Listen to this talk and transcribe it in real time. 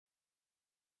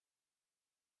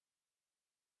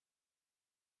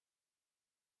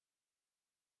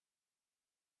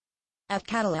At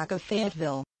Cadillac of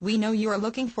Fayetteville, we know you are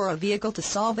looking for a vehicle to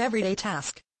solve everyday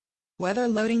tasks. Whether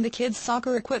loading the kids'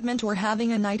 soccer equipment or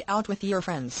having a night out with your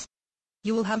friends,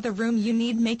 you will have the room you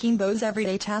need, making those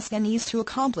everyday tasks an ease to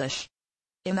accomplish.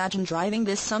 Imagine driving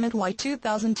this Summit White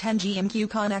 2010 GMC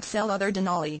Yukon XL other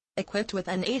Denali, equipped with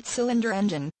an 8-cylinder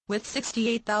engine, with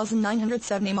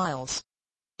 68,970 miles.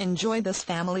 Enjoy this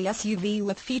family SUV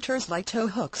with features like tow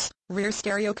hooks, rear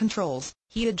stereo controls,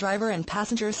 heated driver and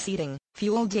passenger seating,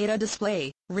 fuel data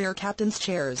display, rear captain's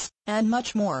chairs, and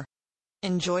much more.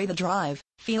 Enjoy the drive,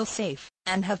 feel safe,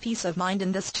 and have peace of mind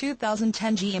in this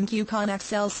 2010 GMC Yukon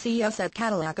XL. See us at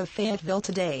Cadillac of Fayetteville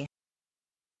today.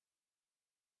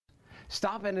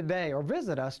 Stop in today or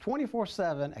visit us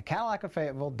 24/7 at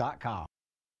CadillacofFayetteville.com.